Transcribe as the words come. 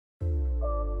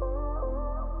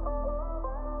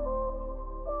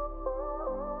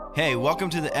Hey, welcome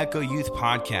to the Echo Youth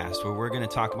Podcast, where we're going to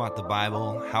talk about the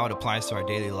Bible, how it applies to our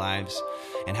daily lives,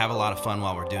 and have a lot of fun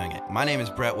while we're doing it. My name is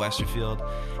Brett Westerfield,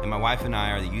 and my wife and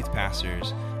I are the youth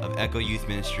pastors of Echo Youth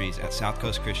Ministries at South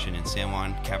Coast Christian in San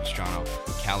Juan Capistrano,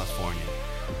 California.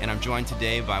 And I'm joined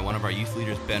today by one of our youth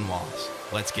leaders, Ben Wallace.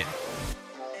 Let's get it.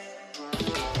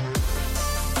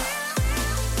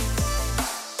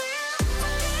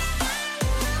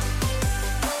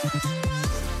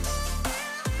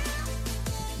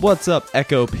 What's up,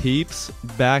 Echo peeps?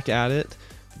 Back at it.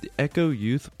 The Echo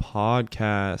Youth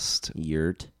Podcast.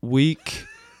 Week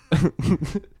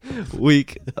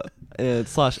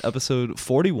 / episode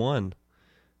 41.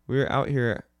 We're out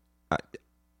here.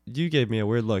 You gave me a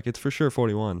weird look. It's for sure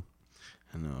 41.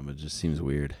 I know, but it just seems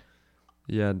weird.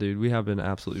 Yeah, dude. We have been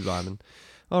absolutely vibing.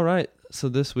 All right. So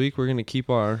this week we're going to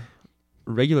keep our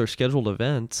regular scheduled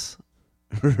events.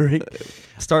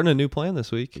 Starting a new plan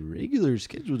this week. Regular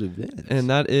scheduled events. And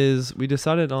that is, we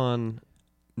decided on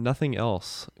nothing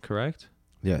else, correct?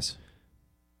 Yes.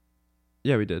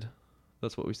 Yeah, we did.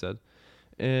 That's what we said.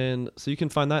 And so you can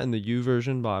find that in the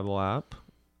YouVersion Bible app.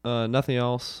 Nothing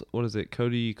else. What is it?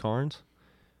 Cody Carnes?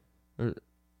 I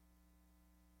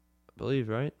believe,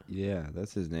 right? Yeah,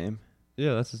 that's his name.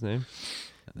 Yeah, that's his name.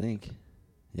 I think.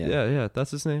 Yeah,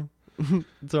 that's his name.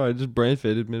 It's all right. Just brain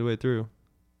faded midway through.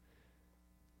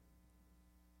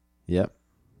 Yep.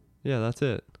 Yeah, that's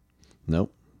it.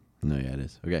 Nope. No, yeah, it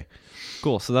is. Okay.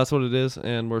 Cool. So that's what it is.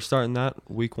 And we're starting that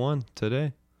week 1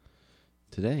 today.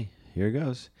 Today. Here it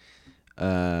goes.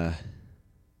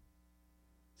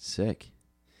 Sick.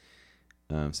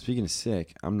 Speaking of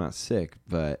sick, I'm not sick,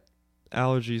 but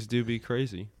Allergies do be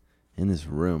crazy. in this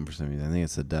room for some reason, I think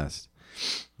it's the dust.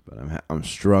 But I'm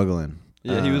struggling.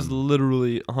 Yeah, he was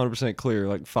literally 100% clear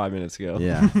like 5 minutes ago.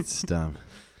 Yeah, it's dumb.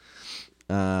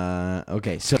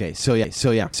 Okay. So yeah.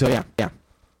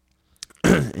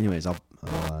 Anyways, I'll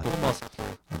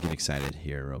get excited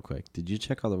here real quick. Did you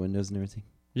check all the windows and everything?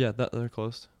 Yeah, they're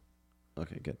closed.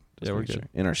 Okay, good. Yeah, we're good.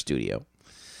 In our studio.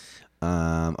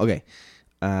 Okay.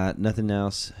 Nothing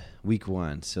else. Week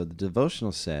 1. So the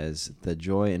devotional says the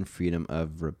joy and freedom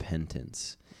of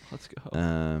repentance. Let's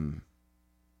go.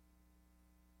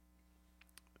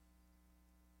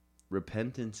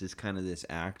 Repentance is kind of this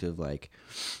act of like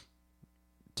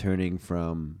turning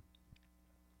from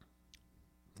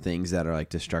things that are like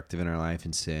destructive in our life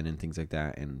and sin and things like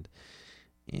that, and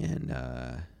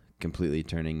completely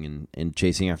turning and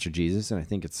chasing after Jesus. And I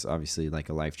think it's obviously like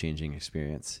a life-changing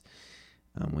experience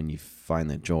when you find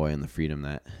the joy and the freedom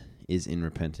that is in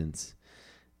repentance.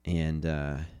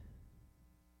 And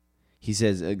he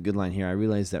says a good line here: I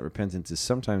realize that repentance is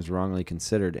sometimes wrongly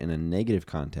considered in a negative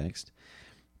context,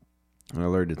 and I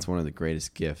learned it's one of the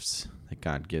greatest gifts that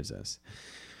God gives us,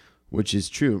 which is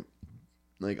true.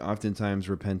 Like, oftentimes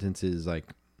repentance is like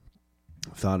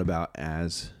thought about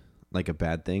as like a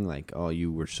bad thing, like, oh,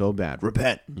 you were so bad,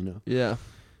 repent, you know? Yeah.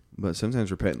 But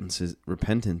sometimes repentance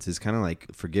is kind of like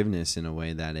forgiveness in a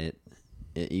way that it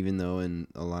even though in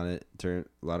a lot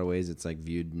of ways it's like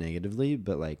viewed negatively,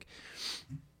 but like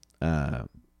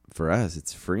for us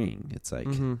it's freeing. It's like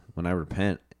when I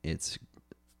repent, it's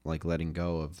like letting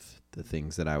go of the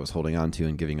things that I was holding on to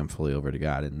and giving them fully over to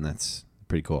God, and that's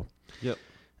pretty cool. Yep.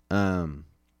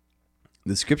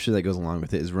 The scripture that goes along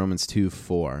with it is Romans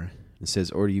 2:4. It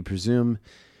says, "Or do you presume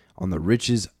on the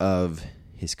riches of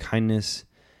his kindness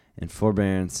and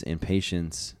forbearance and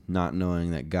patience, not knowing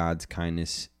that God's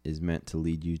kindness is meant to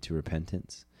lead you to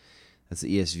repentance?" That's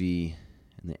the ESV.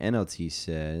 And the NLT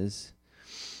says,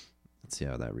 let's see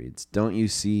how that reads. "Don't you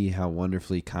see how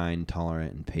wonderfully kind,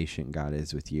 tolerant, and patient God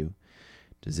is with you?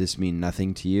 Does this mean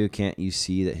nothing to you? Can't you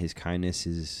see that his kindness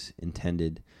is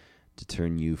intended to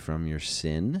turn you from your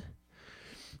sin?"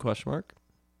 Question mark.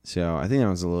 So I think that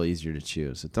was a little easier to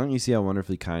choose. So, don't you see how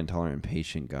wonderfully kind, tolerant, and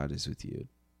patient God is with you?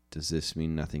 Does this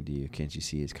mean nothing to you? Can't you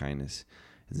see his kindness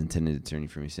is intended to turn you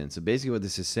from your sin? So basically what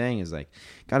this is saying is like,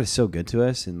 God is so good to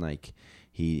us, and like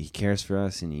he cares for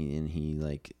us, and he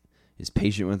like is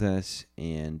patient with us.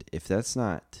 And if that's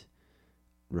not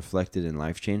reflected in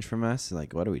life change from us,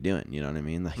 like, what are we doing? You know what I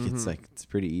mean? Like, it's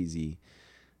pretty easy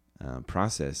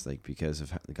process, like, because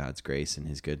of God's grace and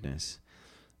his goodness.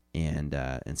 And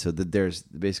so there's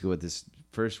basically what this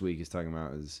first week is talking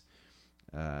about is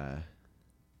the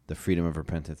freedom of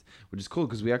repentance, which is cool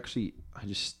because I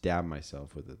just stabbed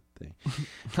myself with a thing.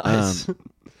 Nice.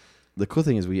 The cool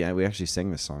thing is we actually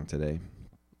sang this song today.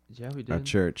 Yeah, we did. Our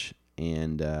church,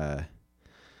 and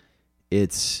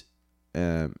it's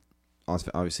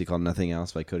obviously called "Nothing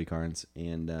Else" by Cody Carnes,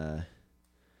 and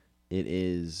it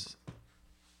is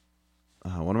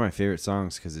one of my favorite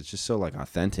songs because it's just so like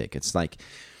authentic. It's like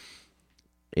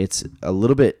it's a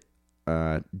little bit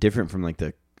different from like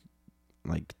the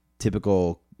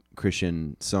typical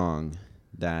Christian song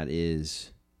that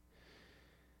is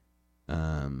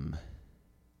I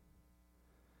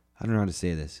don't know how to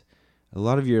say this. A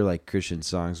lot of your like Christian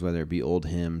songs, whether it be old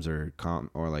hymns or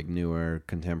like newer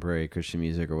contemporary Christian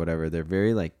music or whatever, they're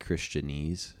very like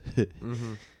Christianese.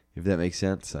 Mm-hmm. If that makes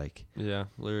sense. Like, yeah,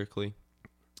 lyrically,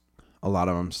 a lot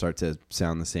of them start to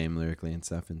sound the same lyrically and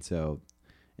stuff, and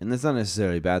that's not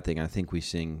necessarily a bad thing. I think we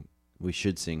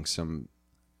should sing some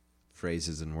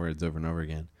phrases and words over and over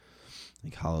again,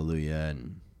 like hallelujah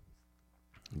and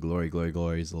glory, glory,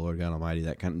 glory is the Lord God Almighty.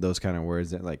 Those kind of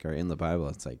words that like are in the Bible.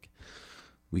 It's like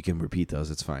we can repeat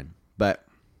those. It's fine. But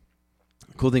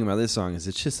the cool thing about this song is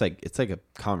it's like a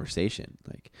conversation.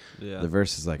 Like the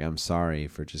verse is like, I'm sorry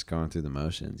for just going through the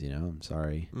motions. I'm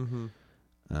sorry.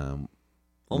 Mm-hmm.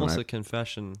 Almost a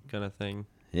confession kind of thing.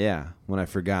 Yeah, when I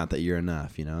forgot that you're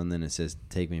enough, and then it says,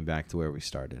 "Take me back to where we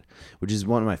started," which is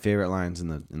one of my favorite lines in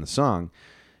the song,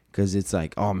 because it's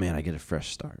like, oh man, I get a fresh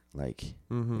start. Like,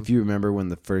 if you remember when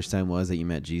the first time was that you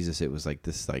met Jesus, it was like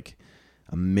this like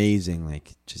amazing,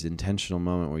 like just intentional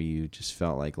moment where you just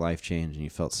felt like life changed and you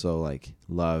felt so like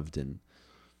loved and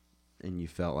you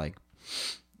felt like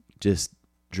just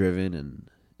driven, and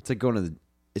it's like going to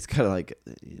it's kind of like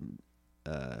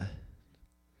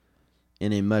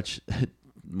in a much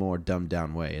more dumbed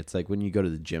down way. It's like when you go to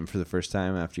the gym for the first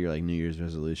time after your like New Year's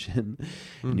resolution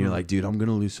and you're like, dude, I'm going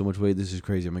to lose so much weight. This is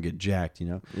crazy. I'm going to get jacked,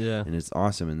 Yeah. And it's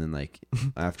awesome. And then like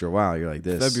after a while, you're like,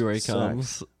 this February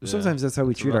sucks. comes. Sometimes that's how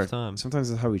we treat sometimes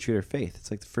that's how we treat our faith.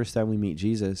 It's like the first time we meet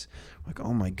Jesus, like,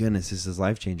 oh my goodness, this is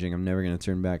life changing. I'm never going to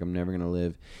turn back. I'm never going to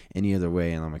live any other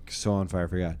way. And I'm like so on fire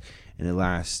for God. And it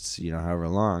lasts, however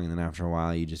long. And then after a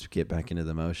while, you just get back into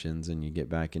the motions and you get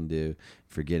back into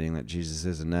forgetting that Jesus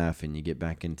is enough, and you get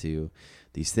back into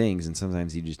these things. And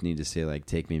sometimes you just need to say, like,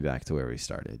 take me back to where we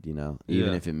started,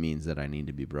 even if it means that I need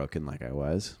to be broken like I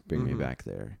was, bring me back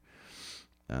there.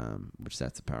 Which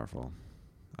that's a powerful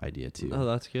idea too. Oh,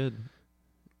 that's good.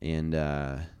 And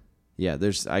yeah,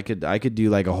 I could do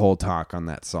like a whole talk on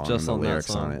that song just and the on lyrics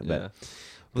that song, on it, yeah. but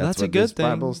well, that's a good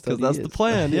thing, because that's the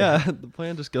plan. Yeah, the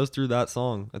plan just goes through that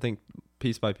song, I think,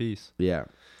 piece by piece. Yeah.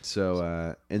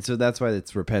 So and so that's why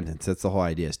it's repentance. That's the whole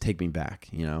idea, is take me back.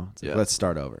 It's like, let's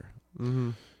start over.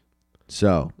 Mm-hmm.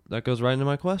 So that goes right into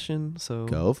my question. So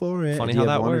go for it. Funny how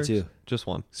that works. Just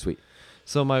one. Sweet.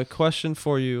 So my question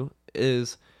for you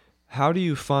is, how do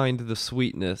you find the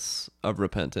sweetness of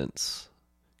repentance?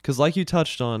 Because like you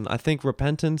touched on, I think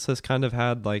repentance has kind of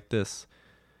had like this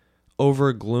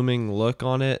over glooming look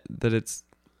on it, that it's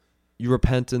you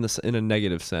repent in a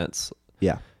negative sense.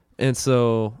 Yeah. And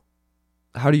so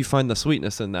how do you find the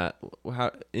sweetness in that?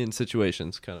 How in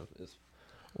situations kind of is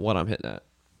what I'm hitting at.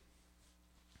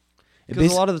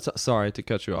 Because a lot of the sorry to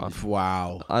cut you off.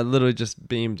 Wow. I literally just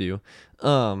beamed you.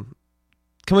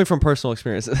 Coming from personal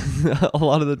experience, a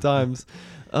lot of the times,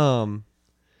 when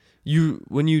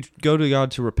you go to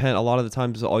God to repent, a lot of the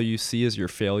times all you see is your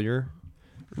failure,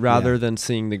 rather than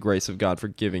seeing the grace of God for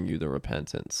giving you the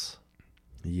repentance.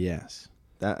 Yes,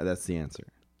 that's the answer.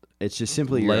 It's just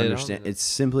simply your It's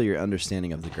simply your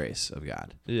understanding of the grace of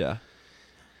God. Yeah.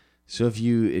 So if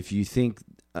you think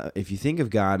of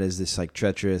God as this like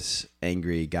treacherous,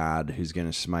 angry God who's going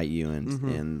to smite you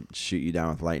and shoot you down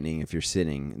with lightning if you're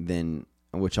sinning, then,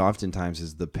 which oftentimes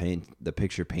is the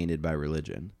picture painted by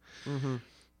religion.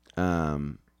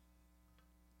 Mm-hmm.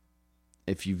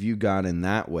 If you view God in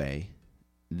that way,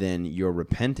 then your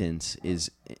repentance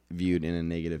is viewed in a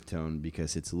negative tone,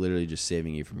 because it's literally just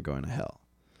saving you from going to hell.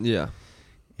 Yeah.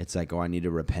 It's like, I need to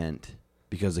repent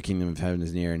because the kingdom of heaven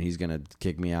is near and he's going to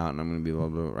kick me out and I'm going to be blah,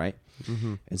 blah, blah, right?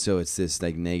 Mm-hmm. And so it's this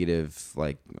like negative,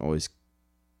 like always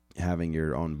having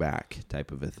your own back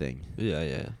type of a thing.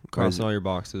 Yeah. Crossing all your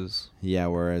boxes. Yeah,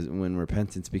 whereas when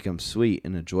repentance becomes sweet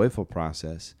and a joyful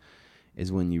process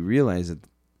is when you realize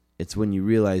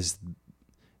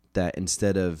that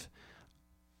instead of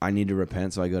I need to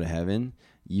repent so I go to heaven,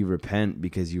 you repent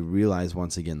because you realize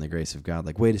once again the grace of God.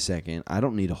 Like, wait a second, I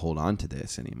don't need to hold on to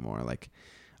this anymore. Like,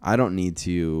 I don't need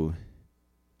to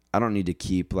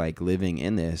keep like living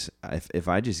in this. If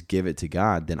I just give it to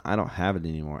God, then I don't have it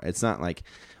anymore. It's not like,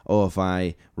 oh, if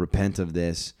I repent of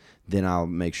this, then I'll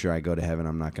make sure I go to heaven.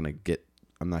 I'm not going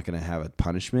to have a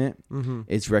punishment. Mm-hmm.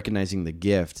 It's recognizing the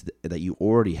gift that you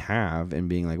already have and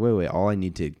being like, wait, all I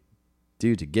need to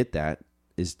do to get that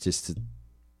is just to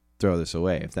throw this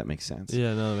away, if that makes sense.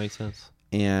 Yeah, no, that makes sense.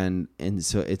 And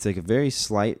so it's like a very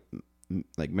slight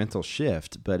like mental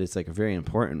shift, but it's like a very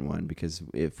important one, because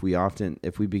if we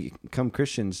become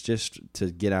Christians just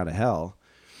to get out of hell,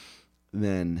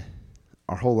 then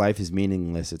our whole life is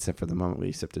meaningless except for the moment we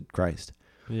accepted Christ.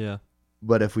 Yeah.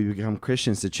 But if we become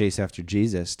Christians to chase after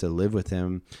Jesus, to live with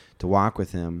him, to walk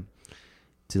with him,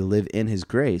 to live in his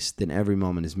grace, then every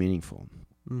moment is meaningful.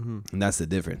 Mm-hmm. And that's the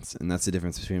difference. And that's the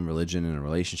difference between religion and a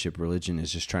relationship. Religion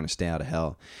is just trying to stay out of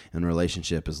hell, and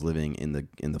relationship is living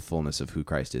in the fullness of who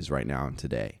Christ is right now and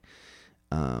today.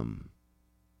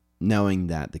 Knowing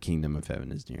that the kingdom of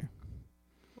heaven is near.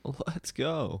 Let's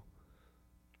go.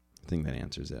 I think that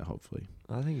answers it, hopefully.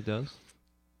 I think it does.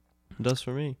 It does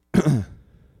for me.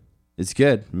 It's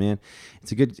good, man.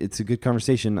 It's a good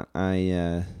conversation.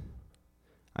 I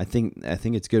think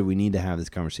it's good. We need to have this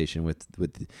conversation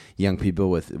with young people,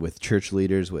 with church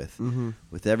leaders, with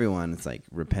everyone. It's like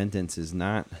repentance is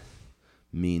not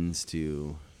means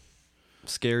to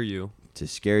scare you,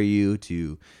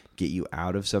 to get you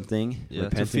out of something. Yeah,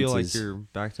 to feel like you're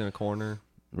backed in a corner.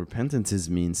 Repentance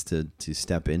means to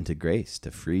step into grace,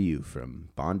 to free you from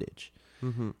bondage.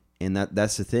 Mm-hmm. And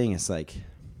that's the thing. It's like,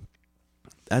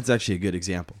 that's actually a good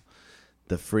example.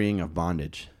 The freeing of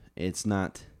bondage. It's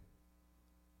not,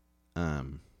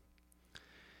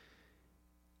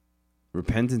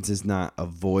 repentance is not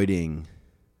avoiding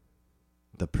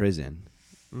the prison.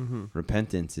 Mm-hmm.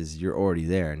 Repentance is you're already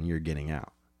there and you're getting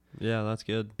out. Yeah, that's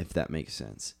good. If that makes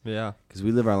sense. Yeah. Because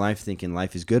we live our life thinking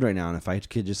life is good right now, and if I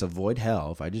could just avoid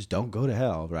hell, if I just don't go to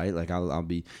hell, right? Like it'll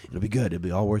be good. It'll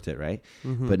be all worth it, right?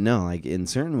 Mm-hmm. But no, like in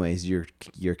certain ways, you're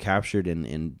captured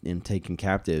and taken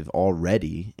captive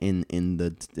already in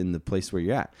the place where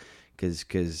you're at,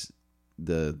 because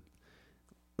the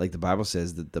Bible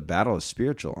says that the battle is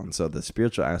spiritual, and so the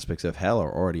spiritual aspects of hell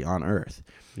are already on earth.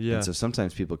 Yeah. And so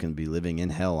sometimes people can be living in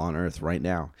hell on earth right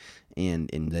now, and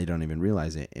they don't even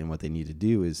realize it. And what they need to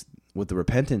do is, what the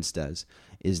repentance does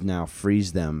is now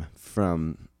frees them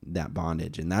from that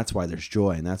bondage. And that's why there's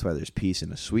joy, and that's why there's peace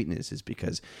and a sweetness, is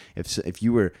because if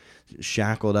you were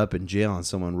shackled up in jail and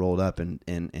someone rolled up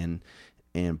and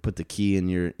put the key in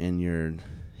your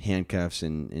handcuffs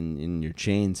and in your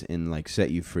chains and like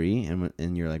set you free,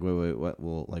 and you're like, wait, what?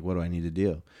 Well, like, what do I need to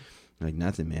do? Like,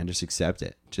 nothing, man. Just accept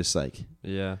it. Just like,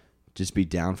 yeah, just be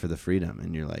down for the freedom.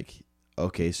 And you're like,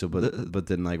 okay, so but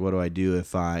then like, what do I do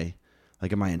if am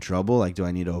I in trouble? Like, do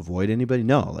I need to avoid anybody?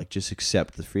 No, like, just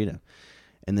accept the freedom.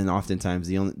 And then oftentimes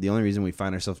the only reason we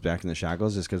find ourselves back in the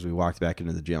shackles is because we walked back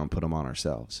into the jail and put them on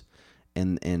ourselves.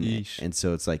 And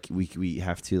so it's like we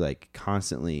have to like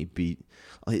constantly be.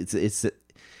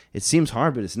 It seems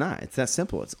hard, but it's not. It's that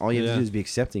simple. It's all you have to do is be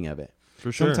accepting of it.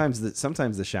 For sure.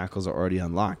 Sometimes the shackles are already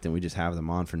unlocked, and we just have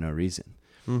them on for no reason.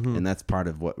 Mm-hmm. And that's part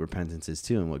of what repentance is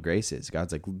too, and what grace is.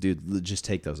 God's like, dude, just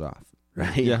take those off,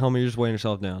 right? Yeah, homie, you're just weighing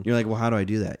yourself down. You're like, well, how do I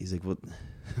do that? He's like, well,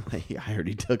 I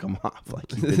already took them off.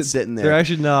 Like, you've been sitting there. They're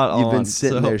actually not You've on. been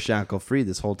sitting there shackle free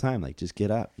this whole time. Like, just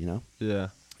get up, you know? Yeah.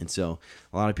 And so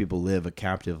a lot of people live a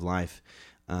captive life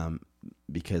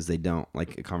because they don't,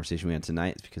 like a conversation we had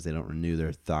tonight, is because they don't renew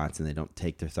their thoughts and they don't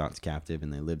take their thoughts captive,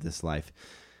 and they live this life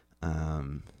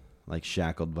like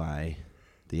shackled by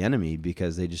the enemy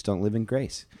because they just don't live in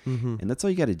grace. Mm-hmm. And that's all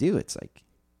you got to do. It's like,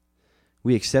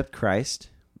 we accept Christ.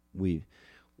 We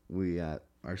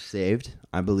are saved.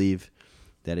 I believe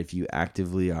that if you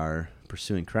actively are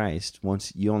pursuing Christ,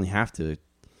 once you only have to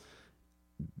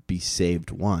be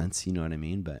saved once, you know what I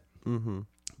mean? But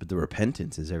the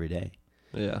repentance is every day.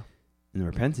 Yeah. And the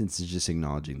repentance is just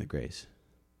acknowledging the grace.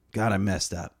 God, I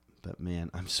messed up, but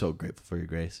man, I'm so grateful for your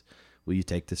grace. Will you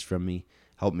take this from me?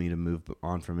 Help me to move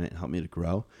on from it and help me to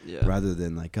grow. Yeah. Rather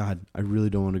than like, God, I really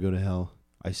don't want to go to hell.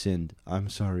 I sinned. I'm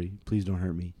sorry. Please don't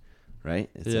hurt me. Right?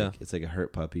 It's like a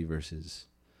hurt puppy versus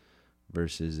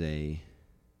a.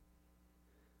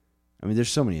 I mean, there's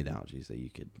so many analogies that you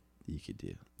could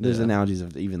do. There's analogies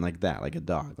of even like that, like a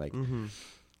dog, like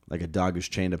a dog who's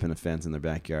chained up in a fence in their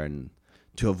backyard, and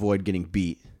to avoid getting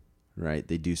beat, right?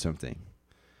 They do something.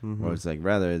 Or it's like,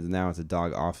 rather now it's a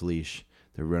dog off leash.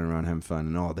 They're running around having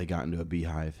fun, and they got into a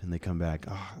beehive, and they come back.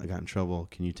 Oh, I got in trouble.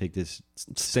 Can you take this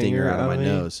stinger out of my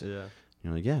nose? Yeah.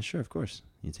 You're like, yeah, sure, of course.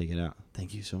 You take it out.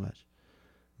 Thank you so much.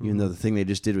 Even though the thing they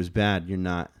just did was bad,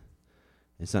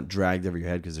 it's not dragged over your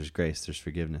head because there's grace, there's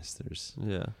forgiveness, there's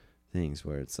things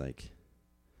where it's like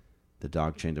the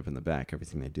dog chained up in the back,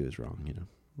 everything they do is wrong, you know.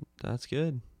 That's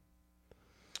good.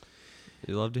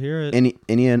 You love to hear it.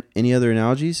 Any other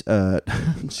analogies?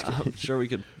 I'm sure we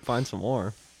could find some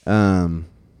more. Cool.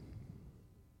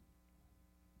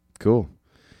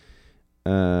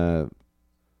 It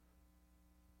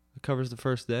covers the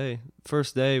first day.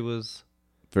 First day was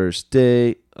first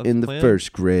day in the plan.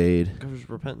 first grade. Covers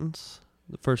repentance.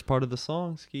 The first part of the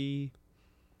song, Ski.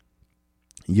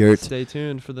 Yurt. Stay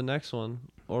tuned for the next one,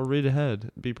 or read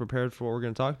ahead. Be prepared for what we're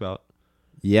going to talk about.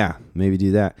 Yeah, maybe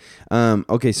do that.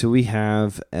 Okay, so we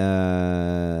have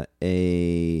hold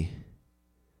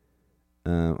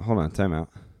on, time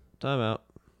out.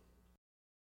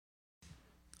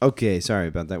 Okay, sorry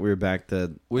about that. We're back.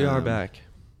 We are back.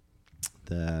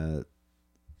 The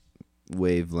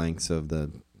wavelengths of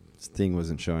the thing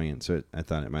wasn't showing it, so I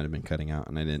thought it might have been cutting out,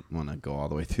 and I didn't want to go all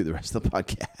the way through the rest of the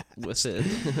podcast. With it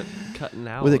cutting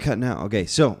out. With it cutting out. Okay,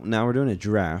 so now we're doing a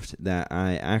draft that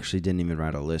I actually didn't even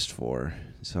write a list for,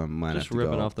 so I might Just have to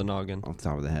ripping go off the noggin. off the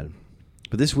top of the head.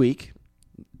 But this week,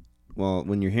 well,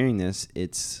 when you're hearing this,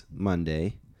 it's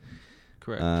Monday,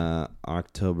 Correct.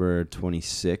 October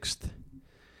 26th,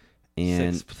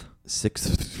 and Sixth.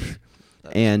 6th.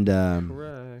 And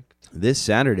Correct. this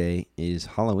Saturday is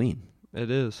Halloween. It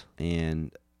is.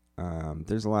 And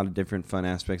there's a lot of different fun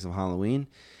aspects of Halloween.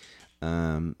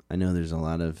 I know there's a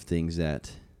lot of things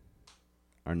that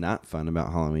are not fun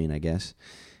about Halloween, I guess,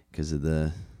 because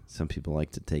of some people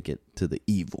like to take it to the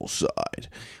evil side.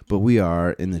 But we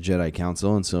are in the Jedi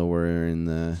Council, and so we're on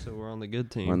the good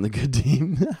team. We're on the good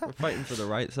team. We're fighting for the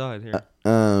right side here.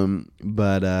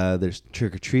 But there's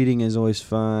trick or treating is always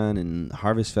fun, and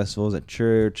harvest festivals at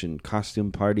church, and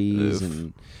costume parties,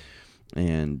 Oof.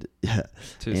 and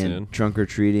Too and soon. trunk or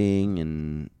treating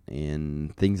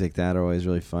and things like that are always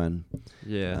really fun.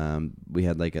 Yeah. We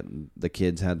had the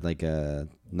kids had like a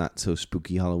not so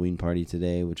spooky Halloween party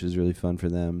today, which was really fun for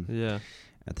them. Yeah.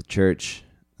 At the church,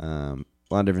 a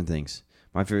lot of different things.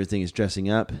 My favorite thing is dressing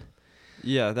up.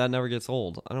 Yeah, that never gets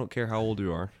old. I don't care how old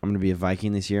you are. I'm gonna be a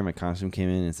Viking this year. My costume came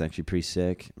in, and it's actually pretty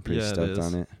sick. I'm pretty Yeah, it stoked is.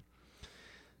 on it.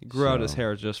 He grew out his So-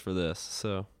 hair just for this.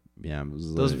 So Yeah, it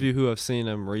was those of you who have seen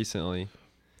him recently,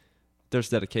 there's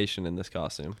dedication in this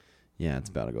costume. Yeah, it's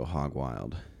about to go hog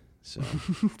wild. So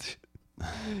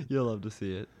You'll love to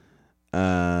see it.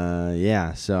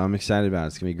 yeah, so I'm excited about it.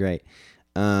 It's gonna be great.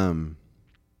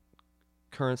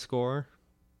 Current score,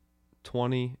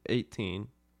 20-18,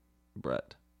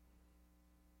 Brett.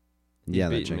 Yeah,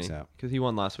 that checks out. Because he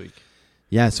won last week.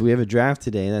 Yeah, so we have a draft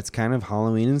today that's kind of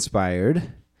Halloween inspired.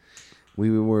 We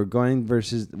were going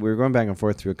back and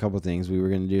forth through a couple things. We were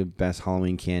going to do best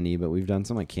Halloween candy, but we've done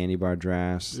some like candy bar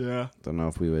drafts. Yeah. Don't know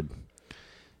if we would.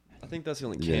 I think that's the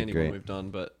only Yeah, candy great. one we've done,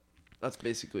 but that's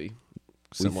basically We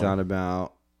similar. thought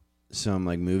about some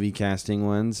like movie casting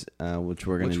ones, which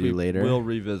we're going to do later. We'll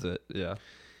revisit, yeah.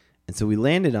 And so we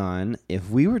landed on if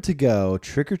we were to go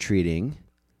trick or treating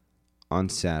on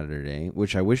Saturday,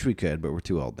 which I wish we could, but we're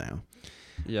too old now.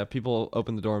 Yeah, people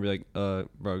open the door and be like,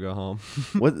 bro, go home.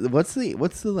 What's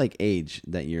the like age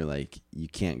that you're like you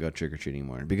can't go trick or treating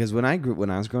more? Because when I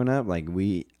was growing up, like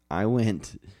I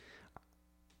went,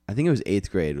 I think it was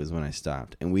 8th grade was when I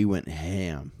stopped, and we went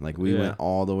ham. Like we went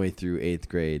all the way through 8th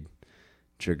grade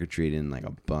trick or treating like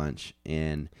a bunch.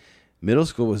 And middle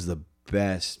school was the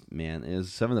best, man. It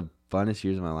was some of the funnest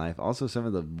years of my life. Also some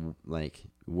of the like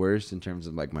worst in terms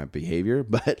of like my behavior,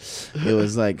 but it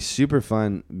was like super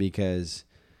fun because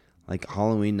like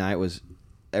Halloween night was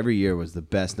every year was the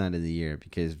best night of the year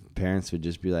because parents would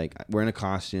just be like, we're in a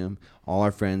costume, all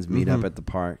our friends meet up at the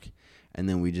park, and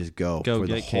then we just go for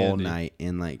the whole candy. night.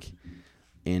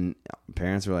 And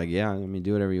parents were like, yeah, I mean,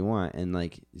 do whatever you want. And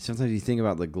like sometimes you think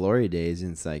about the glory days,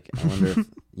 and it's like, I wonder if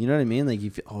you know what I mean. Like you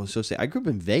feel, oh, so sad. I grew up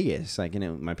in Vegas, like,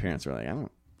 and my parents were like, I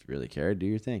don't really care, do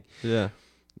your thing. Yeah.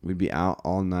 We'd be out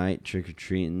all night trick or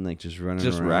treating, like just running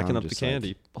around, Racking up the just,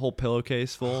 candy. Whole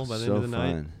pillowcase full by the so end of the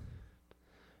night. fun.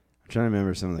 I'm trying to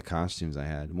remember some of the costumes I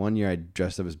had. One year I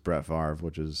dressed up as Brett Favre,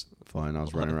 which was fun. I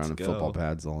was running around in Let's football go.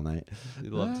 pads all night.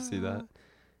 You'd love to see that.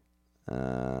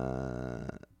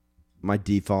 My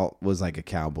default was like a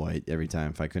cowboy every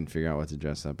time. If I couldn't figure out what to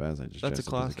dress up as, I just That's a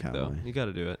dressed up as classic, a though. cowboy. You got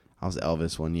to do it. I was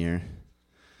Elvis one year.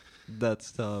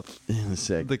 That's tough. It was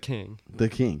sick. The king. The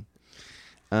king.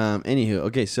 Anywho,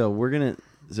 okay, so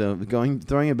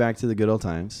throwing it back to the good old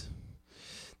times,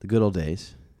 the good old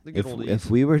days. The good oldies.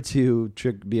 If we were to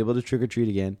be able to trick or treat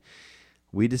again,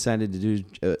 we decided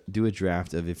to do a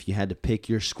draft of if you had to pick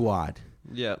your squad,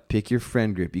 Yeah. pick your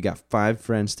friend group. You got 5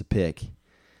 friends to pick,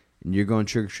 and you're going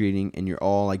trick or treating, and you're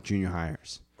all like junior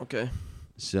hires. Okay.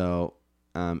 So,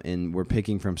 and we're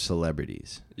picking from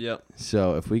celebrities. Yep.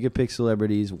 So if we could pick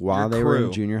celebrities while Your they were in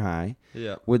crew. junior high,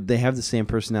 Yeah. would they have the same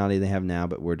personality they have now,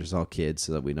 but we're just all kids,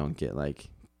 so that we don't get like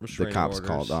the Restraining cops orders.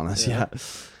 called on us. Yeah.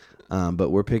 But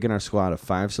we're picking our squad of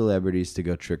 5 celebrities to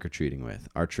go trick or treating with.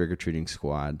 Our trick or treating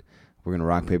squad. We're gonna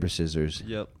rock paper scissors.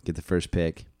 Yep. Get the first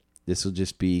pick. This will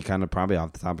just be kind of probably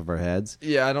off the top of our heads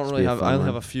Yeah, I don't This really be a have. fun I only one.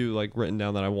 have a few like written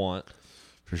down that I want.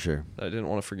 for sure. That I didn't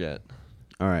want to forget.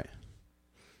 All right.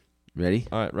 Ready?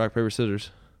 All right, rock paper scissors.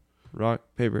 Rock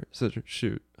paper scissors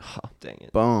shoot. Oh, dang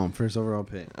it. Boom. First overall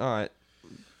pick. All right.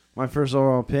 My first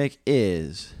overall pick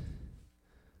is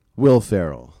Will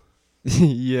Ferrell.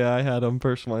 Yeah, I had him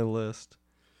first on my list.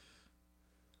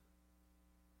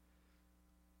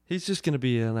 He's just going to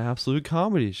be an absolute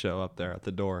comedy show up there at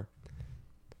the door.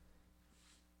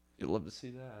 You'd love to see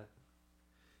that.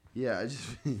 Yeah,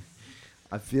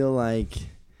 I feel like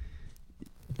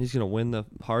He's going to win the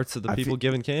hearts of the I people feel-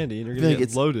 giving candy, and you're feel going like to get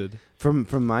it's- loaded.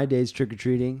 from my days trick or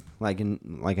treating, like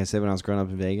I said when I was growing up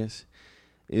in Vegas,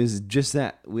 it was just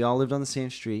that we all lived on the same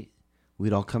street.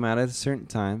 We'd all come out at a certain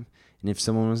time, and if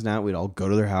someone was not, we'd all go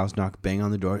to their house, knock, bang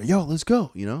on the door. Yo, let's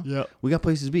go. You know, Yeah. we got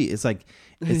places to be. It's like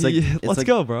Yeah, it's let's like,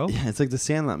 go, bro. Yeah, it's like the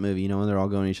Sandlot movie. You know, when they're all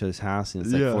going to each other's house, and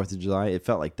it's like Yeah. 4th of July. It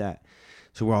felt like that.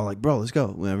 So we're all like, bro, let's go.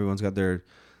 When everyone's got their,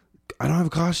 I don't have a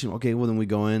costume. Okay, well then we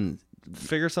go in.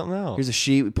 Figure something out. Here's a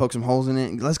sheet. We poke some holes in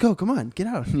it. Let's go. Come on, get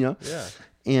out. You know. Yeah.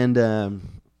 And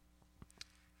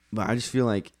but I just feel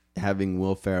like having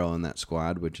Will Ferrell in that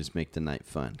squad would just make the night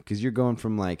fun because you're going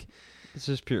from like It's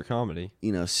just pure comedy.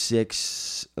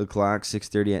 6 o'clock,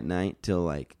 6:30 at night till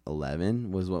like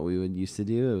 11 was what we would used to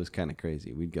do. It was kind of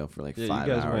crazy. We'd go for like Yeah, 5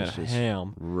 you guys hours went just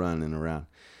ham. running around.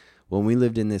 When we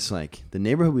lived in this like the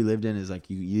neighborhood we lived in is like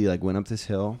you like went up this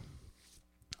hill.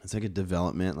 It's like a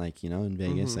development, like in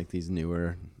Vegas, Mhm. like these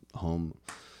newer home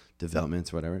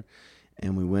developments, or whatever.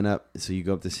 And we went up, so you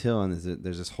go up this hill, and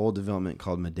there's this whole development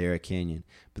called Madera Canyon.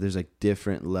 But there's like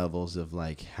different levels of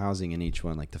like housing in each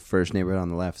one. Like the first neighborhood on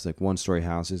the left is like 1-story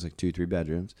houses, like 2-3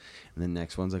 bedrooms, and the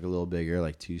next one's like a little bigger,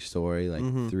 like 2-story, like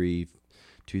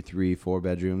Mhm. 4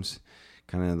 bedrooms,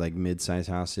 kind of like mid-sized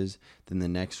houses. Then the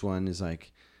next one is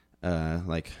like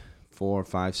 4,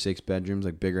 5, 6 bedrooms,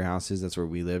 like bigger houses. That's where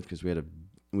we lived because we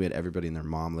had everybody and their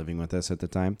mom living with us at the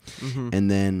time. Mm-hmm.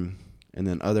 And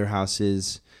then other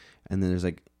houses, and then there's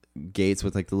like gates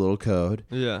with like the little code,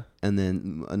 Yeah. and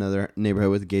then another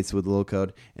neighborhood with gates with the little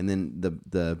code, and then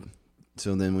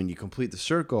so then when you complete the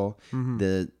circle, Mm-hmm.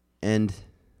 the end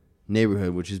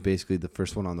neighborhood, which is basically the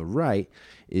first one on the right,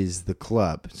 is the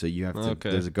club. So you have to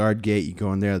Okay. there's a guard gate, you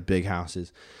go in there, the big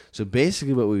houses. So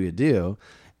basically what we would do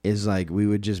is like we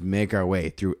would just make our way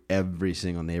through every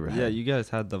single neighborhood. Yeah, you guys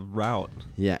had the route.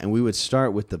 Yeah, and we would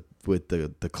start with the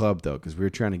club though, because we were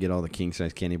trying to get all the king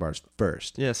size candy bars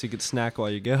first. Yeah, so you could snack while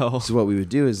you go. So what we would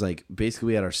do is like basically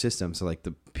we had our system. So like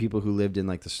the people who lived in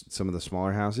like some of the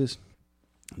smaller houses,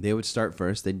 they would start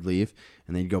first. They'd leave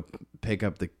and they'd go pick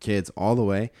up the kids all the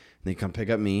way. And they'd come pick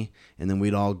up me, and then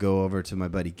we'd all go over to my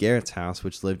buddy Garrett's house,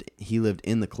 he lived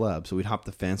in the club. So we'd hop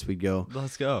the fence. We'd go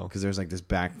Let's go. because there's like this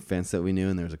back fence that we knew,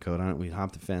 and there was a code on it. We'd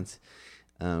hop the fence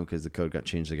because the code got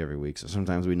changed like every week. So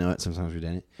sometimes we know it, sometimes we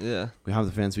didn't. Yeah. We hop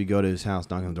the fence. We go to his house,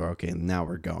 knock on the door. Okay, now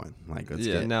we're going. Like let's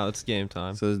Yeah, get. now it's game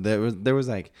time. So there was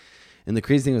like, and the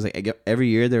crazy thing was like every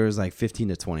year there was like 15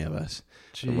 to 20 of us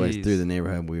Jeez. through the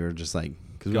neighborhood. We were just like,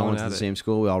 because we all Going went to at the it. same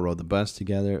school. We all rode the bus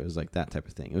together. It was like that type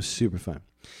of thing. It was super fun.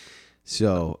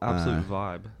 So Absolute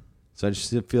vibe. so I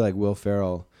just feel like Will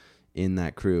Ferrell in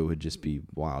that crew would just be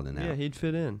wild and out. Yeah, he'd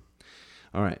fit in.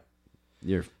 All right,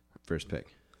 your first pick.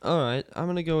 All right, I'm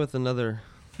gonna go with another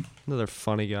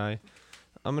funny guy.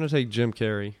 I'm gonna take Jim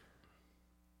Carrey.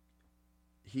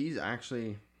 He's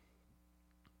actually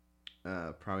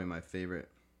probably my favorite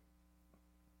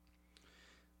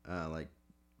like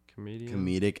Comedian.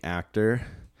 comedic actor.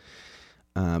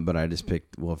 But I just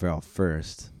picked Will Ferrell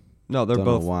first. No, they're Don't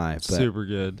both know why, but super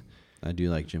good. I do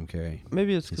like Jim Carrey.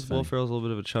 Maybe it's He's because Will funny. Ferrell's a little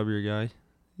bit of a chubbier guy.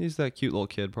 He's that cute little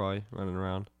kid probably running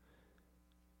around.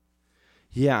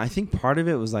 Yeah, I think part of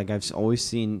it was like I've always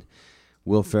seen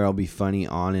Will Ferrell be funny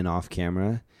on and off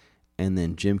camera, and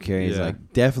then Jim Carrey is Yeah.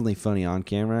 like definitely funny on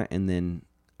camera, and then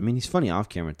I mean he's funny off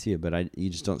camera too, but you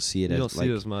just don't see it You as don't like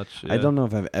see it as much. I yeah. don't know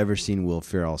if I've ever seen Will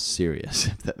Ferrell serious,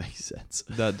 if that makes sense.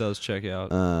 That does check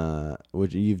out.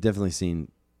 Which you've definitely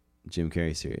seen Jim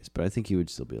Carrey serious, but I think he would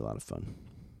still be a lot of fun.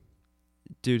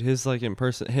 Dude, his like in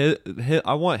person,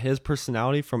 I want his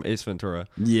personality from Ace Ventura.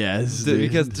 Yes,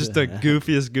 Because just the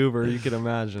goofiest goober you can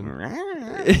imagine.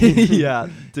 Yeah,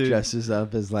 dude. Dresses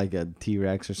up as like a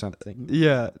T-Rex or something.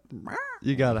 Yeah,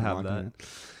 you gotta have Walking that. around.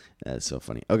 That's so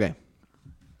funny. Okay.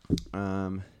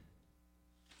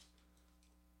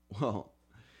 Well,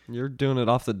 You're doing it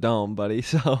off the dome, buddy.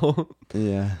 So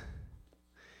yeah.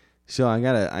 So I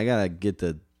gotta get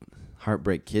the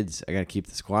Heartbreak Kids. I gotta keep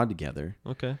the squad together.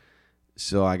 okay,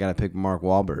 So I gotta pick Mark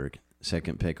Wahlberg,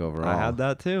 second pick overall. I had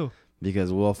that too.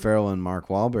 because Will Ferrell and Mark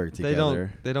Wahlberg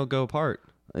together. They don't go apart.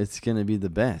 It's gonna be the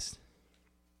best.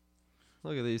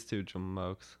 Look at these two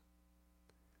jamokes.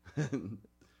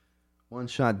 One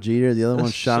shot Jeter, the other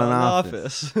one shot in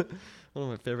office. One of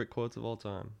my favorite quotes of all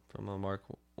time from a Mark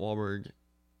Wahlberg,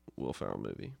 Will Ferrell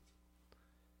movie.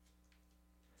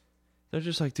 They're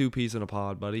just like 2 peas in a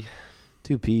pod, buddy.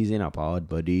 2 peas in a pod,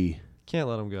 buddy. Can't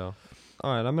let them go.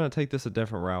 All right, I'm gonna take this a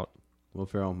different route. Will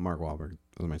Ferrell, Mark Wahlberg.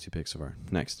 Those are my 2 picks so far.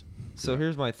 Next. So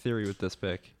here's my theory with this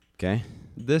pick. Okay.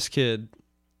 This kid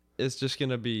is just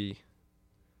gonna be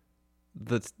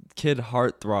the kid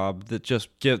heartthrob that just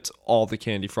gets all the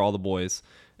candy for all the boys,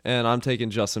 and I'm taking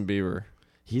Justin Bieber.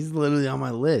 He's literally on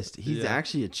my list. He's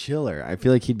actually a chiller. I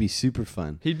feel like he'd be super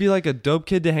fun. He'd be like a dope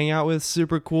kid to hang out with,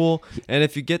 super cool. And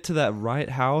if you get to that right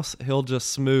house, he'll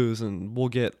just smooze and we'll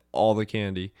get all the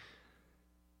candy.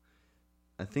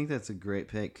 I think that's a great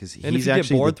pick because And if you get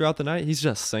bored throughout the night, he's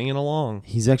just singing along.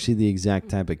 He's actually the exact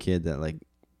type of kid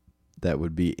that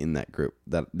would be in that group.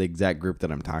 The exact group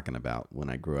that I'm talking about when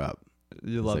I grew up.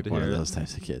 You love to hear one it. of those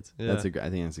types of kids. Yeah. I think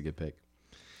that's a good pick.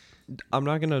 I'm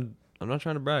not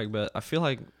trying to brag, but I feel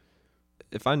like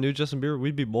if I knew Justin Bieber,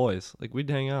 we'd be boys. Like, we'd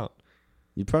hang out.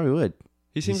 You probably would.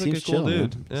 He seems like a cool chill,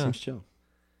 dude. Man. Yeah. Seems chill.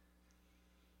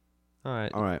 All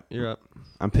right. All right. You're up.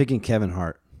 I'm picking Kevin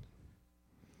Hart.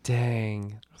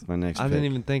 Dang. That's my next I pick. didn't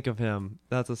even think of him.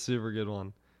 That's a super good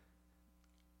one.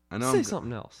 I know. Say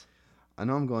something else. I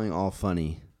know I'm going all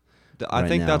funny. I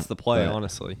think that's the play, but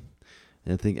honestly.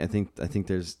 I think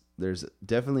there's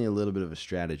definitely a little bit of a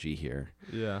strategy here.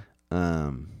 Yeah.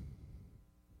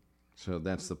 So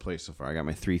that's the play so far. I got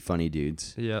my 3 funny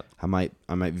dudes. Yeah. I might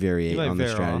variate on the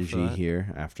veer off strategy that.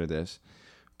 here after this,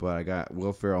 but I got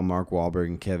Will Ferrell, Mark Wahlberg,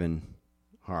 and Kevin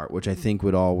Hart, which I think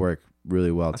would all work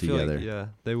really well I feel together. like, yeah,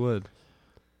 they would.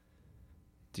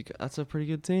 That's a pretty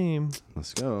good team.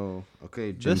 Let's go.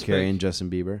 Okay, Jim This Carrey pick- and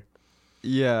Justin Bieber.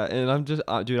 Yeah, and I'm just,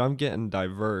 dude, I'm getting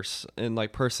diverse in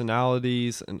like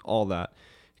personalities and all that.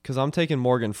 Because I'm taking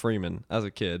Morgan Freeman as a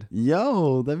kid.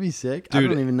 Yo, that'd be sick. I Dude,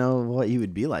 don't even know what he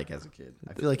would be like as a kid.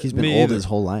 I feel like he's been Me old either. his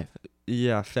whole life.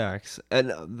 Yeah, facts.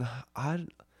 And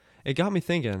it got me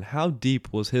thinking, how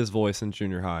deep was his voice in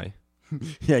junior high?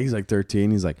 Yeah, he's like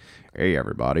 13. He's like, "Hey,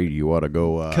 everybody, you want to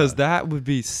go?" Because that would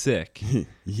be sick.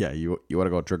 Yeah, you want to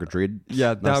go trick or treat?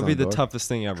 Yeah, that Knocks would be on the door? toughest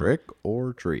thing ever. Trick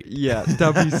or treat? Yeah,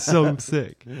 that'd be so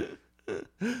sick.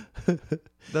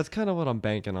 That's kind of what I'm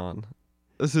banking on.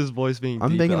 This is his voice being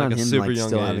I'm deep banking at like on a him super like young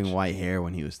still age. having white hair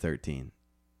when he was 13.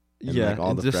 And, Yeah, like, all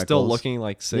and the just still freckles. looking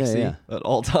like 60 Yeah. at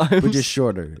all times. But just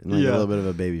shorter and like Yeah. a little bit of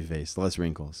a baby face, less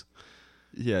wrinkles.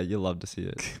 Yeah, you love to see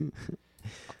it.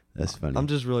 That's funny. I'm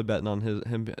just really betting on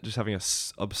him just having a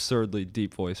absurdly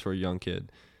deep voice for a young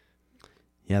kid.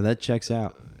 Yeah, that checks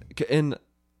out. And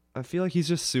I feel like he's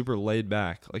just super laid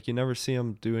back. Like, you never see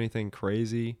him do anything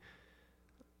crazy.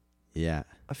 Yeah.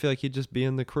 I feel like he'd just be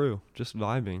in the crew, just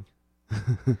vibing.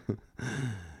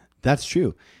 That's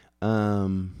true. I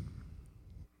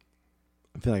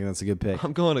feel like that's a good pick.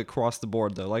 I'm going across the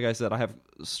board, though. Like I said, I have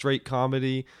straight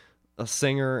comedy, a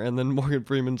singer, and then Morgan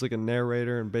Freeman's like a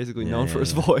narrator and basically known for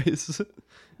his voice.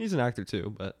 He's an actor,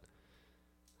 too, but...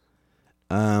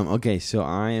 Okay, so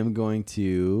I am going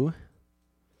to...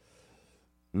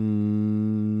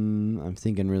 I'm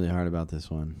thinking really hard about this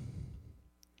one.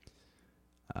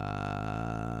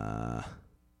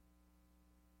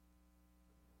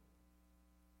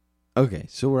 Okay,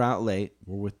 so we're out late.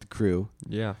 We're with the crew.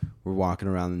 Yeah. We're walking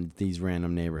around in these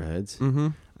random neighborhoods. Mm-hmm.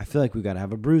 I feel like we got to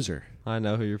have a bruiser. I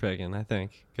know who you're picking, I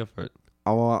think. Go for it.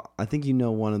 Oh, well, I think you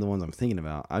know one of the ones I'm thinking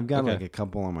about. I've got Okay. like a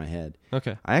couple on my head.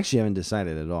 Okay. I actually haven't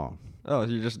decided at all. Oh,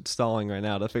 you're just stalling right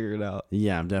now to figure it out.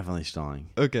 Yeah, I'm definitely stalling.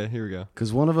 Okay, here we go.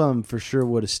 Because one of them for sure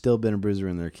would have still been a bruiser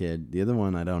in their kid. The other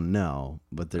one, I don't know,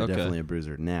 but they're Okay. definitely a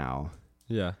bruiser now.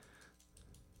 Yeah.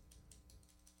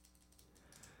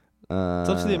 It's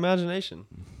up to the imagination.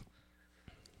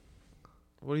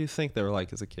 What do you think they were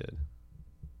like as a kid?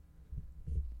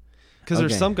 Because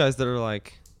there's Okay. some guys that are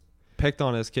like picked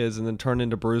on as kids and then turned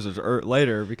into bruisers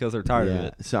later because they're tired of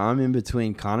it. So I'm in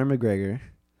between Conor McGregor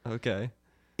Okay.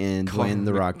 and Conor Dwayne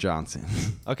The Rock Johnson.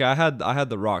 Okay, I had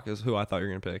The Rock is who I thought you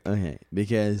were gonna pick. Okay,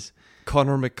 because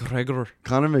Conor McGregor.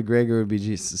 Conor McGregor would be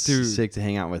just Dude. sick to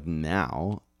hang out with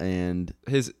now, and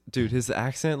His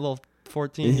accent, little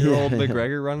 14-year-old Yeah.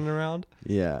 McGregor running around.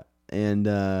 yeah, and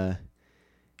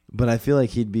but I feel like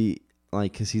he'd be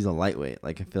like, because he's a lightweight.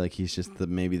 Like I feel like he's just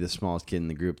maybe the smallest kid in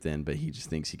the group then, but he just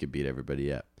thinks he could beat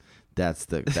everybody up. That's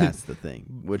the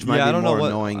thing, which might I be don't more know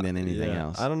annoying than anything yeah.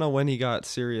 else. I don't know when he got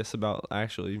serious about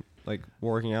actually like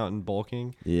working out and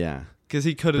bulking, Yeah, because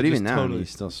he could have but just even now totally. he's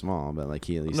still small, but like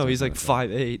he at least No, knows he's how like to fight.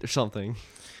 5'8" or something.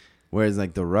 Whereas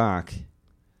like The Rock,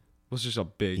 Was just a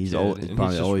big He's kid, he's and probably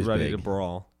he's just always ready big. to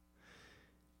brawl.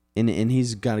 and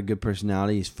he's got a good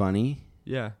personality. He's funny.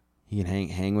 Yeah, He can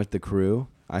hang with the crew.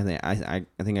 I think I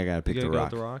gotta pick you The gonna go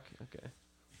Rock. with The Rock. Okay,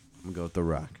 I'm gonna go with The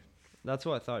Rock. that's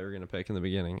what I thought you were gonna pick in the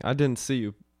beginning. I didn't see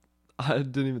you. I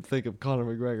didn't even think of Conor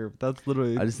McGregor. But that's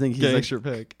literally I just think he's like gangster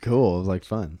pick. cool. It was like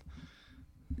fun.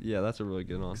 Yeah, that's a really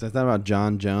good one. Because I thought about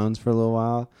John Jones for a little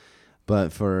while,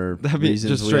 but for That'd be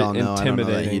reasons just we straight all know, I don't know that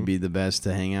intimidating. he'd be the best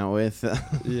to hang out with.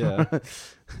 Yeah.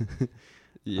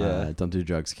 Yeah. Don't do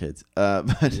drugs, kids.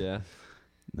 But Yeah.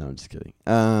 no, I'm just kidding.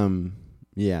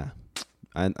 Yeah.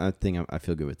 I think I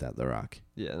feel good with that. The Rock.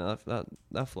 Yeah. No,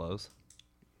 that flows.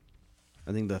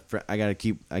 I think I gotta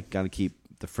keep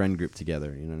the friend group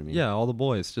together. You know what I mean? Yeah, all the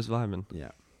boys just vibing.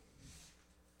 Yeah.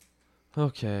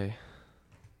 Okay.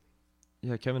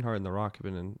 Yeah, Kevin Hart and The Rock have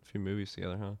been in a few movies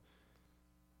together, huh?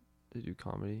 They do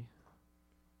comedy.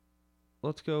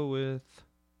 Let's go with...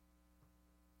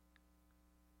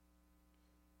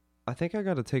 I think I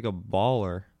got to take a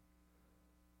baller.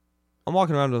 I'm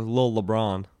walking around with Lil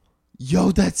LeBron.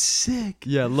 Yo, that's sick.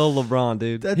 Yeah, Lil LeBron,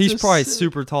 dude. That's He's a probably sick-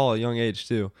 super tall at a young age,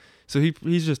 too. So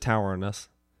he's just towering us.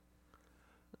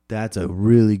 That's a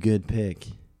really good pick.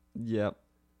 Yep.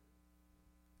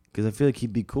 Because I feel like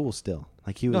he'd be cool still.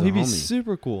 Like he was No, a he'd be homie.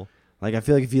 super cool. Like I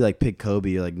feel like if you like pick Kobe,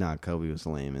 you're like, nah, Kobe was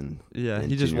lame and Yeah, in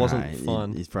he just junior wasn't high.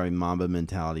 fun. He's probably Mamba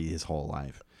mentality his whole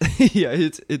life. Yeah,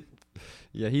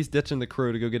 yeah, he's ditching the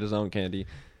crew to go get his own candy.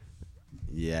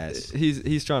 Yes.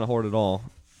 He's trying to hoard it all.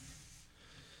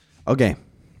 Okay.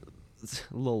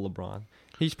 Little LeBron.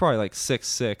 He's probably like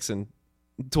 6'6" in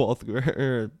 12th grade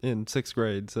or in 6th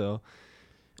grade. So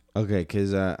Okay,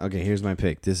 because here's my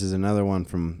pick. This is another one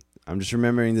from. I'm just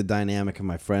remembering the dynamic of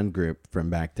my friend group from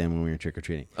back then when we were trick or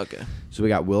treating. okay. So we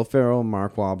got Will Ferrell,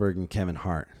 Mark Wahlberg, and Kevin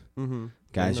Hart. Mm-hmm.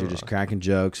 Guys who are just cracking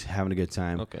jokes, having a good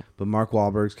time. Okay. But Mark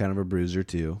Wahlberg's kind of a bruiser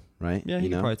too, right? Yeah, he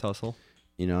can probably tussle.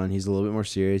 You know, and he's a little bit more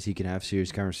serious. He can have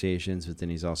serious conversations, but then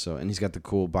he's got the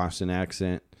cool Boston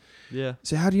accent. Yeah.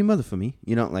 Say, how do you mother for me?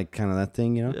 You know, like kind of that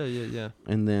thing, you know? Yeah.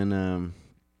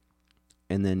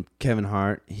 And then Kevin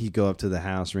Hart, he'd go up to the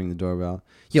house, ring the doorbell.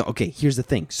 Yo, okay, here's the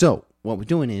thing. So what we're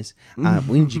doing is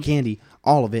we need your candy,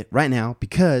 all of it, right now,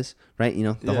 because, right, you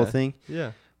know, the whole thing.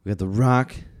 Yeah. We got The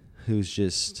Rock, who's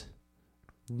just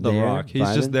The there, Rock. He's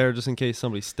vibing. just there just in case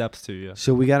somebody steps to you.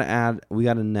 So we gotta add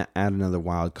another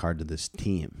wild card to this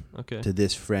team, Okay. to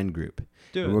this friend group.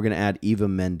 Do And it. we're gonna add Eva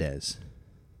Mendes.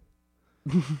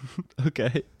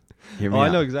 Okay. Hear me Oh, out.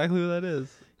 I know exactly who that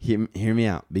is. Hear me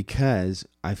out, because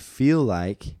I feel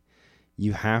like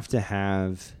you have to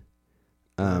have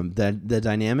the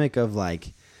dynamic of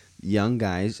like young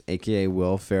guys, aka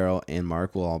Will Ferrell and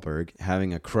Mark Wahlberg,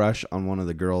 having a crush on one of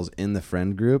the girls in the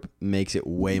friend group makes it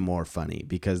way more funny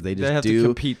because they They have to do.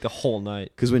 compete the whole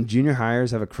night. Because when junior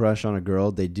hires have a crush on a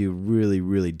girl, they do really,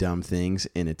 really dumb things,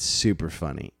 and it's super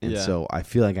funny. And Yeah. so I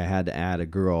feel like I had to add a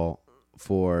girl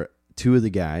for two of the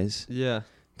guys Yeah.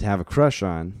 to have a crush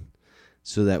on,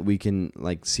 so that we can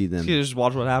like see them. You just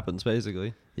watch what happens,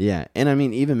 basically. Yeah, and I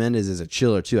mean, Eva Mendes is a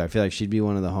chiller too. I feel like she'd be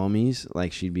one of the homies.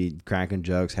 Like she'd be cracking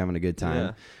jokes, having a good time.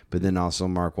 Yeah. But then also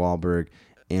Mark Wahlberg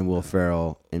and Will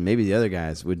Ferrell and maybe the other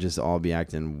guys would just all be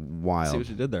acting wild. See what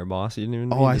you did there, boss. You didn't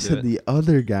even. Oh, mean I to do said it. the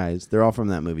other guys. They're all from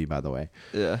that movie, by the way.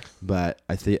 Yeah. But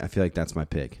I feel like that's my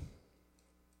pick.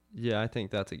 Yeah, I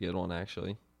think that's a good one,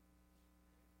 actually.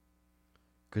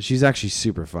 Because she's actually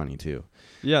super funny too.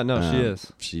 Yeah, no, she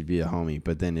is. She'd be a homie,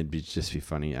 but then it'd just be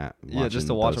funny at Yeah, just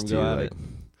to watching watch those them go two,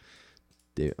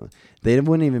 at like, they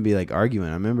wouldn't even be like arguing.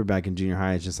 I remember back in junior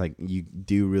high, it's just like you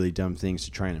do really dumb things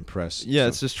to try and impress. Yeah, some-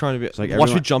 it's just trying to be. it's like Watch me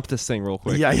everyone- jump this thing real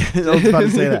quick. Yeah, I was about to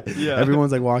say that. Yeah.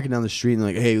 Everyone's like walking down the street and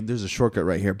like, hey, there's a shortcut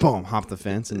right here. Boom, hop the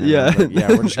fence. And then Yeah. like, yeah,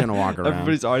 we're just gonna walk around.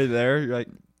 Everybody's already there. You're like,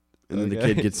 And then the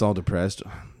okay. kid gets all depressed.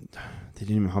 They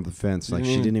didn't even hop the fence. Like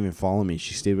she Mhm. didn't even follow me.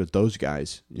 She stayed with those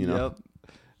guys. You know. Yep.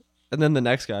 And then the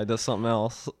next guy does something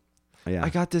else. Yeah. I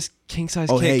got this king size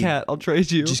Oh, Kit hey, Kat. I'll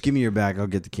trade you. Just give me your bag. I'll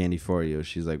get the candy for you.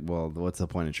 She's like, well, what's the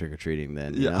point of trick or treating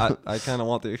then? You know? yeah, I kind of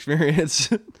want the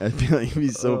experience. I feel like it'd be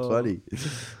so Oh. funny.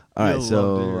 All You'll right, love to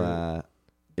so hear it.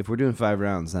 if we're doing 5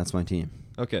 rounds, that's my team.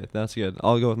 Okay, that's good.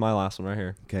 I'll go with my last one right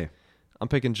here. Okay. I'm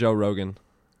picking Joe Rogan.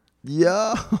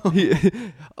 Yeah.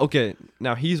 Okay,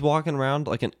 now he's walking around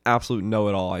like an absolute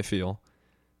know-it-all, I feel.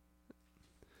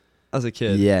 As a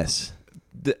kid. Yes.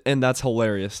 And that's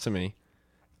hilarious to me.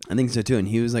 I think so too. And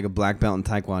he was like a black belt in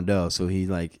Taekwondo, so he's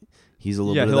a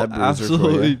little Yeah, bit he'll of that bruiser for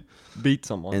absolutely you. beat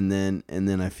someone. And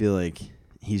then I feel like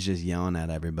he's just yelling at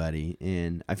everybody,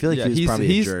 and I feel like he was he's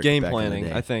probably a jerk game back in the planning.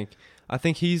 day. I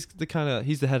think he's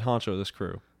the head honcho of this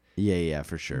crew. Yeah,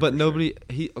 for sure. But for nobody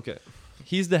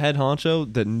he's the head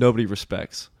honcho that nobody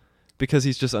respects because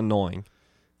he's just annoying.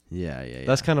 Sure. Yeah.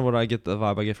 That's kind of what I get the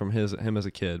vibe I get from him as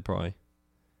a kid, probably.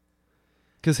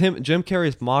 Because Jim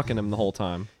Carrey's mocking him the whole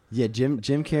time. yeah. Jim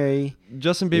Carrey,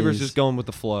 Justin Bieber's Is- just going with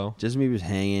the flow. Justin Bieber's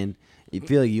hanging, You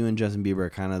feel like you and Justin Bieber are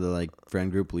kind of the like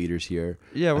friend group leaders here.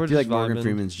 Yeah, we're I feel just like Morgan vibing.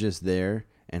 Freeman's just there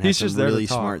and He's has just some there to really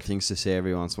talk. smart things to say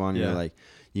every once in a while. And Yeah. you're like,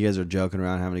 you guys are joking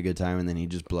around, having a good time, and then he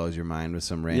just blows your mind with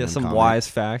some random Yeah, some comment. wise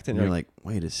fact, And and you're like,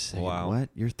 wait a second, wow. what?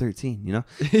 You're 13, you know?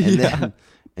 And yeah,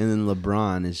 then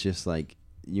LeBron is just like,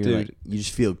 you're Dude. like, you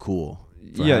just feel cool.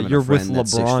 for Yeah, having a you're with friend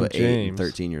that's LeBron 6'8" and James.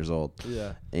 13 years old,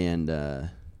 yeah. and And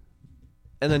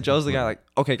then Joe's the guy like,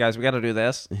 okay, guys, we got to do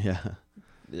this. yeah.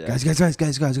 Yeah. Guys,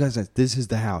 this is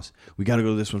the house. We got to go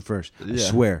to this one first. I Yeah.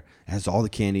 swear. It has all the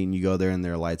candy, and you go there, and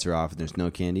their lights are off, and there's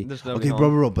no candy. There's nobody Okay,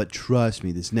 home. bro, but trust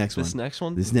me, this next This one, next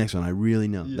one. this next one, I really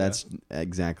know. Yeah. That's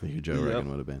exactly who Joe Yep. Rogan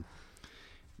would have been.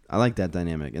 I like that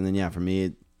dynamic. And then, yeah, for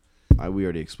me, we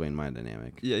already explained my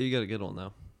dynamic. Yeah, you got a good one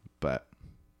though. But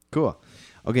cool.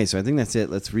 Okay, so I think that's it.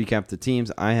 Let's recap the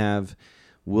teams. I have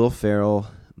Will Ferrell,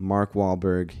 Mark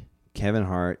Wahlberg, Kevin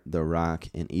Hart, The Rock,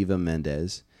 and Eva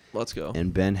Mendes. Let's go.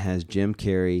 And Ben has Jim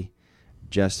Carrey,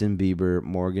 Justin Bieber,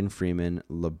 Morgan Freeman,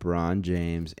 LeBron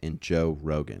James, and Joe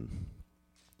Rogan.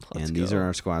 Let's And these go. are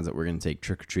our squads that we're going to take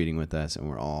trick-or-treating with us, and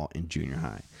we're all in junior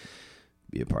high.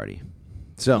 Be a party.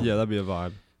 So Yeah, that'd be a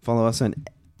vibe. follow us on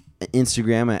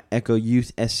Instagram at Echo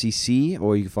Youth SCC,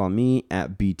 or you can follow me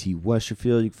at BT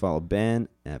Westerfield. You can follow Ben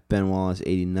at Ben Wallace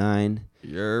 89,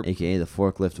 You're. aka the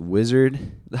Forklift Wizard.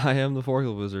 I am the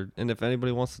forklift wizard, and if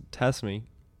anybody wants to test me,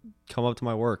 come up to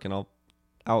my work and I'll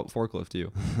out forklift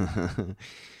you.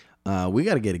 We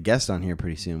got to get a guest on here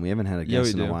pretty soon. We haven't had a Yeah,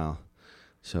 guest we in a do. while,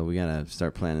 so we got to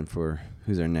start planning for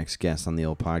who's our next guest on the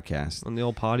old podcast. I'm the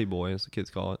old potty boy, as the kids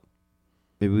call it.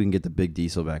 Maybe we can get the Big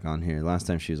Diesel back on here. Last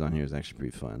time she was on here was actually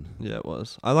pretty fun. Yeah, it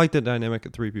was. I like the dynamic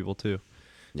of 3 people too.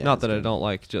 Yeah, Not that's that I good. don't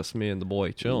like just me and the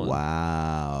boy chilling.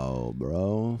 Wow,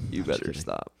 bro. You I'm just better kidding.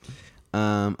 stop.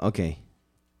 Okay.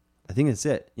 I think that's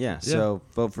it. Yeah. So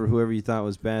vote for whoever you thought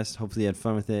was best. Hopefully you had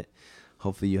fun with it.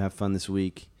 Hopefully you have fun this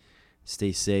week.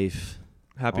 Stay safe.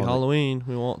 Happy All the- Halloween.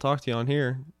 We won't talk to you on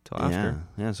here till after.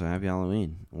 Yeah. So happy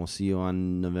Halloween. We'll see you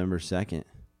on November 2nd.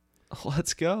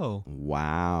 Let's go.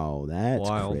 Wow. That's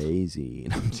Wild. crazy.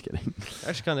 No, I'm just kidding.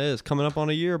 Actually, kind of is. Coming up on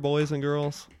a year, boys and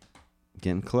girls.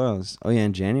 Getting close. Oh yeah,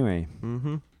 in January.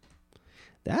 Mm-hmm.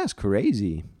 That's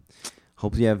crazy.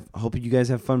 Hope you guys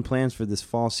have fun plans for this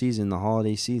fall season, the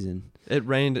holiday season. It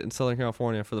rained in Southern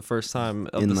California for the first time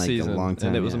of In, the like, a season, long time,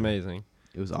 and it was yeah. amazing.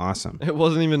 It was awesome. It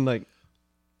wasn't even like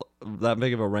that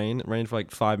big of a rain. It rained for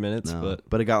like 5 minutes, No,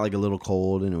 but it got like a little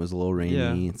cold and it was a little rainy.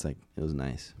 Yeah. It's like it was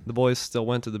nice. the boys still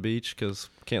went to the beach because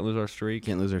can't lose our streak.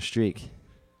 Can't lose our streak.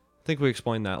 I think we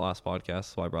explained that last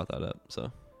podcast, so I brought that up.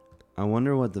 So I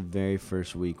wonder what the very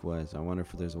first week was. I wonder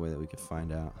if there's a way that we could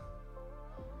find out.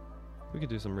 we could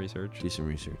do some research. Do some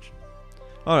research.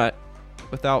 All right.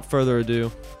 Without further ado,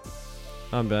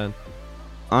 I'm Ben,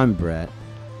 I'm Brett.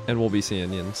 and we'll be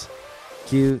seeing yins.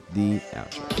 Cue the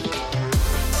outro.